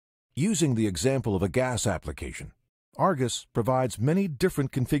Using the example of a gas application, Argus provides many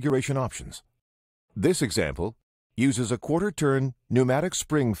different configuration options. This example uses a quarter-turn pneumatic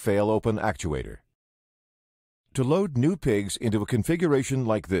spring fail-open actuator. To load new pigs into a configuration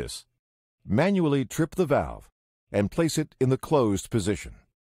like this, manually trip the valve and place it in the closed position.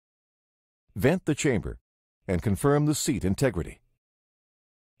 Vent the chamber and confirm the seat integrity.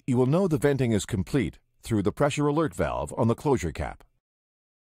 You will know the venting is complete through the pressure alert valve on the closure cap.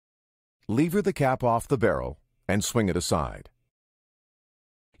 Lever the cap off the barrel and swing it aside.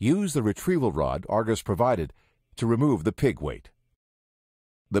 Use the retrieval rod Argus provided to remove the pig weight.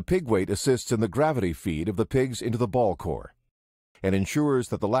 The pig weight assists in the gravity feed of the pigs into the ball core and ensures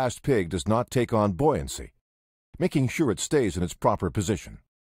that the last pig does not take on buoyancy, making sure it stays in its proper position.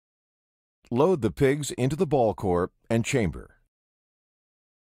 Load the pigs into the ball core and chamber.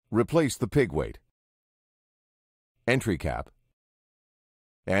 Replace the pig weight, entry cap,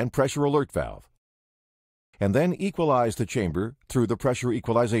 and pressure alert valve, and then equalize the chamber through the pressure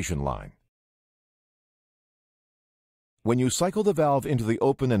equalization line. When you cycle the valve into the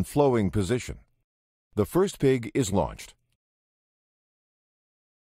open and flowing position, the first pig is launched.